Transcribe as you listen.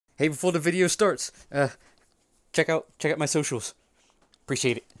hey, before the video starts, check out my socials.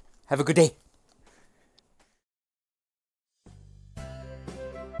 Appreciate it. Have a good day.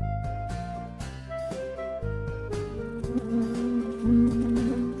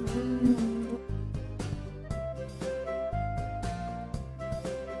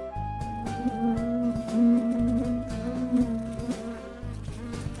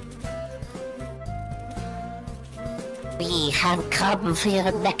 We have come for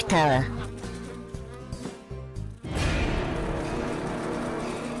your Nectar.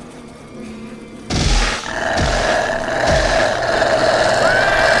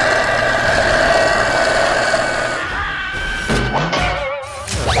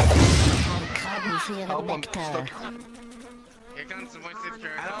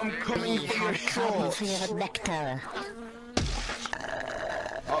 I'm coming for your shorts. For your Nectar.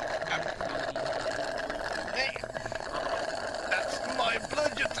 Hey, that's my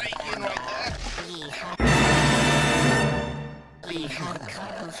blood you're taking right there. We have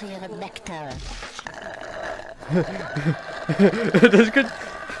come for your Nectar. That's good.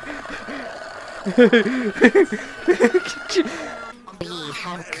 We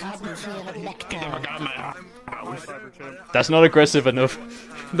have come for your Nectar. That's not aggressive enough.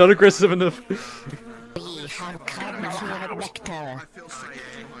 Not aggressive enough. We have come for your Nectar.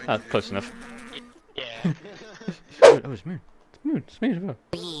 Ah, close enough. Yeah. Oh, it's me. It's me. It's me as well.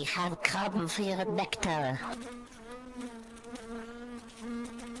 We have come for your Nectar.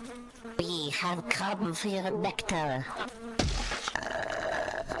 We have come for your Nectar.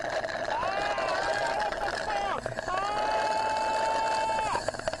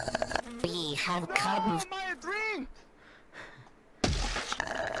 We have come. My dream.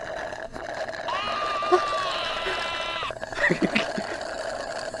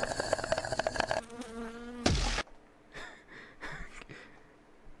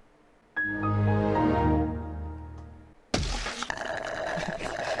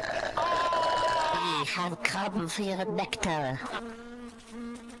 We have come for your Nectar.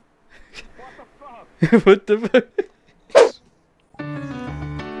 What the fuck?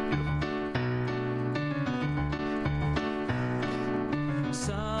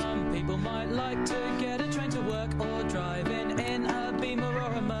 Some people might like to get a train to work or driving in a Beamer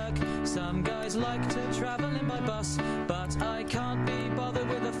or a Merc. Some guys like to travel in by bus, but I can't be bothered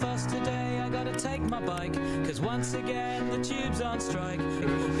with a fuss today. I gotta take my bike, cause once again the tube's on strike.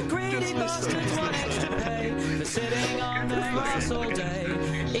 The greedy bastards want extra pay for sitting on their ass all day,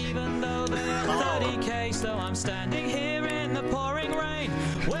 even though they're 30k. So I'm standing here in the pouring rain.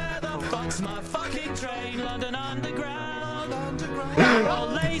 Where the fuck's my fucking train? London Underground. They're all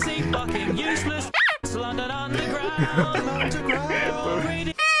lazy, fucking useless. London Underground.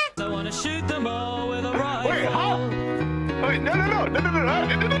 Greedy. I wanna shoot them all with a rifle. Wait, how? Wait, no.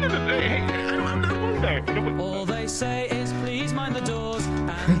 Hey, I'm not there. All they say is please mind the doors,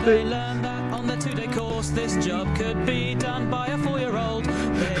 and they learn that on the 2-day course. This job could be done by a 4-year-old.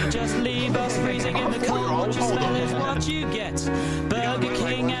 They just leave us freezing in the cold. What you smell is what you get. Burger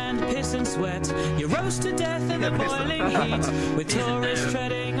King and piss and sweat. You roast to death in the boiling heat, with tourists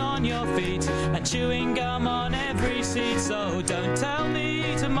treading on your feet and chewing gum on every seat. So don't tell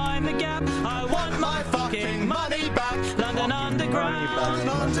me to mind the gap. I want my fucking money back. London Underground.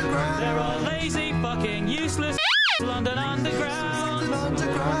 They're all lazy, fucking useless. London Underground.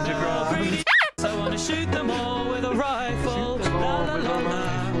 They're all greedy. I wanna shoot them all with a rifle. La la la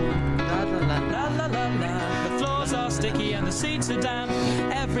la. La la la la. The floors are sticky and the seats are damp.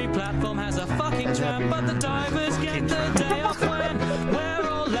 Every platform has a fucking tramp, but the divers get the day off when we're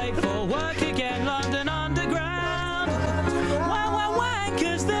all late for work again. London Underground. Wow,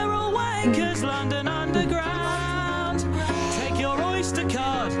 wankers, they're all wankers. London Underground. Take your Oyster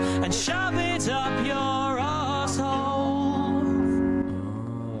card and shove it up your asshole.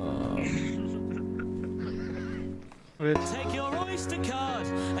 Take your Oyster card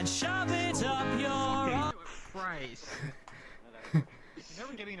and shove it up your asshole. Christ. You're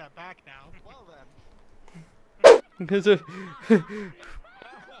never getting that back now. Well then. Because of 15k.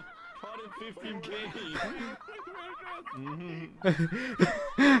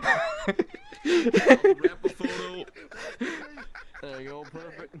 Wrap a photo. There you go,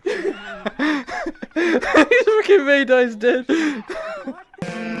 perfect. He's fucking Mayday's dead.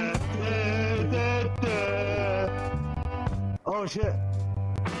 Oh shit.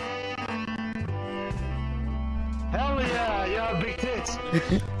 Hell yeah, big tits.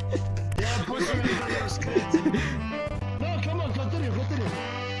 Yeah, put some in those tits. No, come on, continue.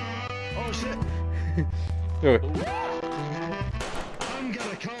 Oh shit. I'm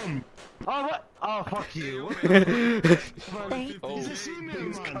gonna come. Oh, what? Oh, fuck you. He's a female.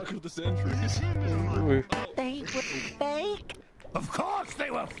 man. of the century. Yes, him is man. They were fake. Of course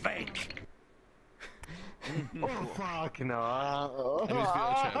they were fake. Oh, fuck no. In his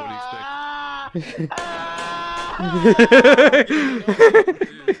VRChat, what do you expect?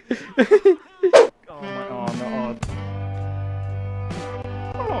 Oh no.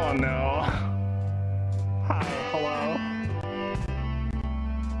 Oh no. Hi, hello.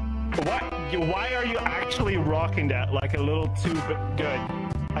 Why are you actually rocking that like a little too good?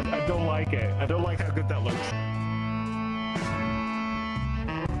 I don't like it. I don't like how good that looks.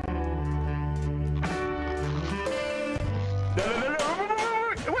 No,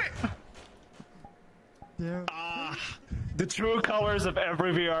 wait! Yeah. The true colors of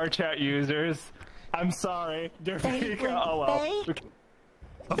every VRChat users. I'm sorry. They're fake. Oh well. fake.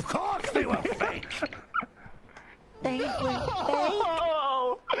 Of course they were fake. They were fake.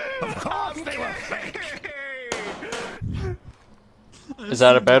 Oh, Of course they were fake. Is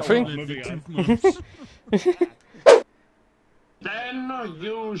that a bad thing? moving on. Then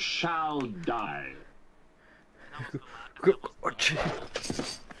you shall die.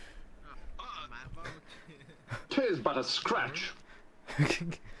 Tis but a scratch.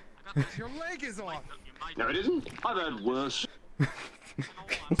 Your leg is off. No, it isn't. I've had worse.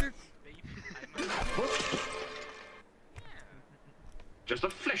 Just a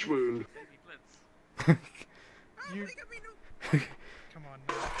flesh wound. You... Come on.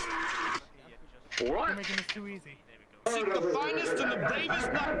 All right. You're making this too easy. The finest and the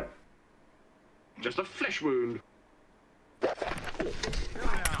bravest not. Just a flesh wound.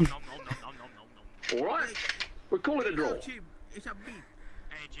 All right. We'll call it a draw.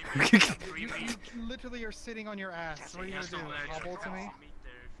 You literally are sitting on your ass. What are you gonna do? Hobble to me?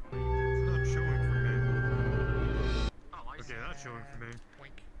 Okay, that's showing for me.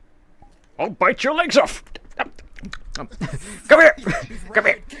 I'll bite your legs off! Come here! Come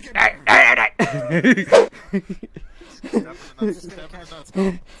here! There you go. The finest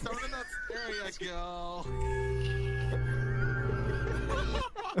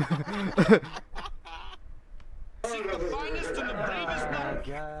and the bravest not.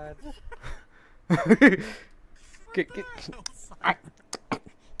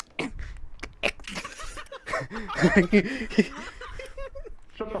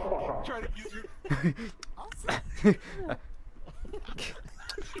 Try to use your...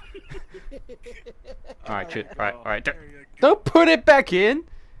 Alright, shit. Alright. Don't put it back in!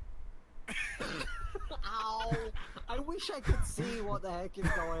 Ow! I wish I could see what the heck is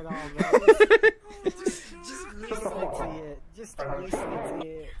going on, man. Just listen to it. Just listen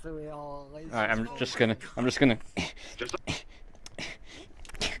to it all. Alright, I'm just gonna...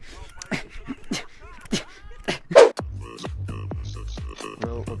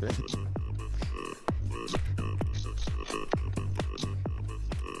 Well, okay.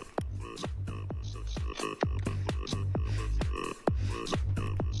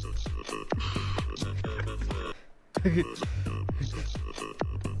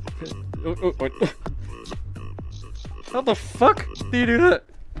 What? How the fuck do you do that?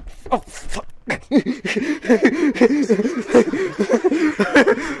 Oh, fuck.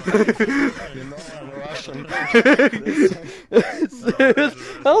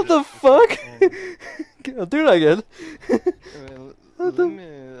 How the fuck? I'll do that again. How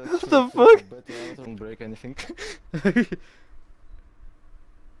the fuck? Don't break anything.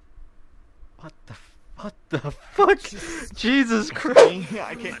 What the fuck? Jesus Christ! Yeah,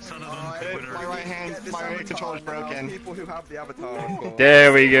 I can't. My right controller is broken. People who have the avatar.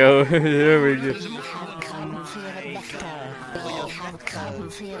 There we go. There we go. Come for your nectar. We have come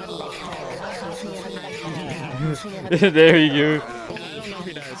for your nectar. There you go. Come for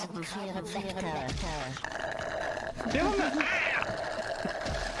your nectar. We have come for your nectar.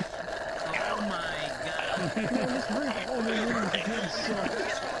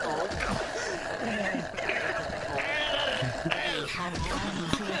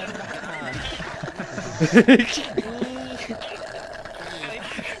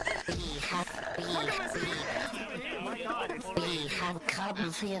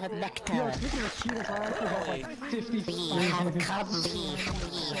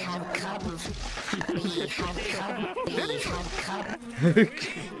 We have come.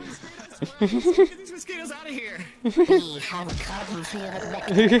 Get these mosquitoes out of here. We have come for your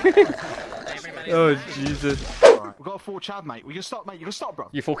nectar. Oh Jesus! We've got a full Chad, mate. We can stop, mate. You can stop, bro.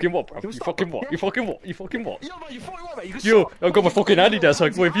 You fucking what, bro? You fucking what? You fucking what? You fucking what? Yo, mate, you fucking what, mate? You can Yo, stop. I've got my fucking Adidas.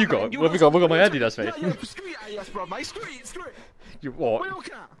 Like, what have you got? What have you got? I've got my Adidas, mate. Yeah, screw it, yes, bro, mate. Screw it. You what? What are you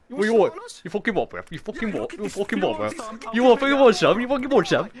looking at? What you want? You fucking what, bruv? You fucking what? You fucking what, bruv? You want want some? You fucking want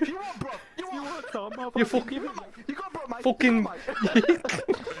some? You want, bro? You want some? You fucking... You got bro, mate. Fucking...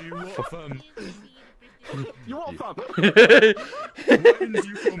 You want fun? You want fun? When's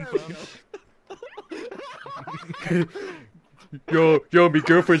you from, fam? Yo, my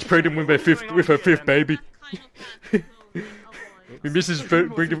girlfriend's pregnant with her fifth baby. My missus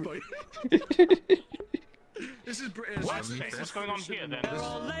pregnant. This is British. What's going on here then? They're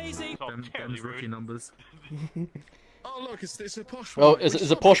all lazy. Them's rookie numbers. Oh look, it's a posh Oh, one.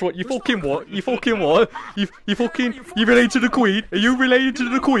 it's a posh one. You fucking what? You fucking what? You fucking... You related to the Queen? Are you related to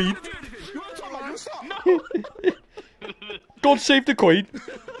the Queen? God save the Queen.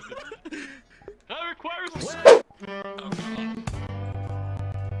 That requires...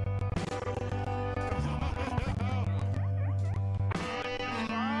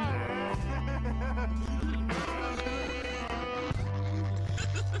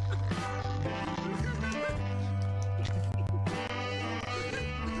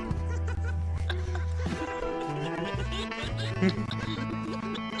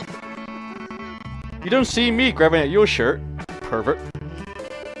 You don't see me grabbing at your shirt, pervert.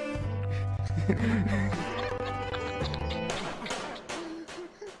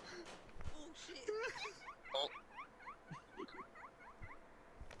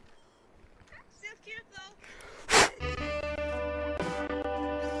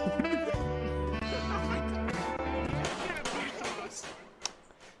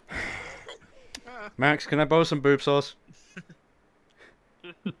 Max, can I borrow some boob sauce?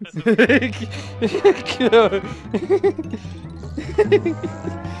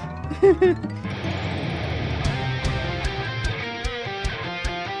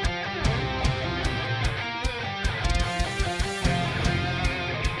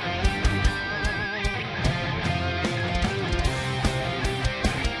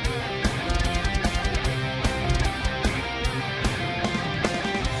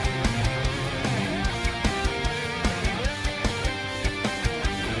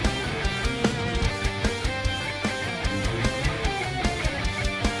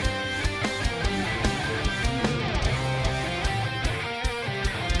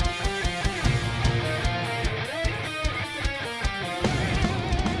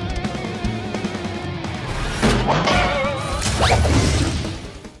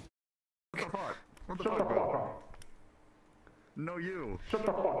 What the fuck, bro? No, you. Shut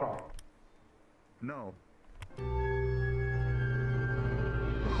the fuck up. No.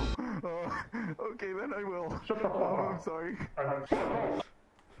 Okay, then I will. Shut the fuck up. I'm sorry.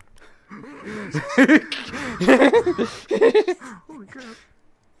 Holy crap.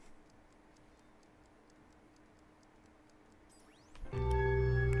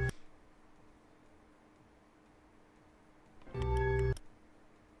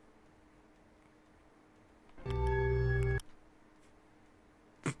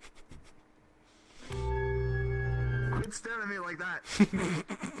 Quit staring at me like that. There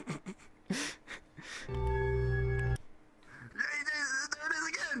it is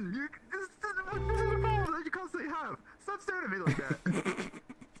again! This is a problem that you constantly have! Stop staring at me like that!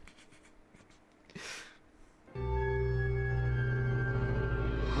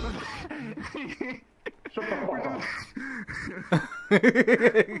 Shut the fuck up.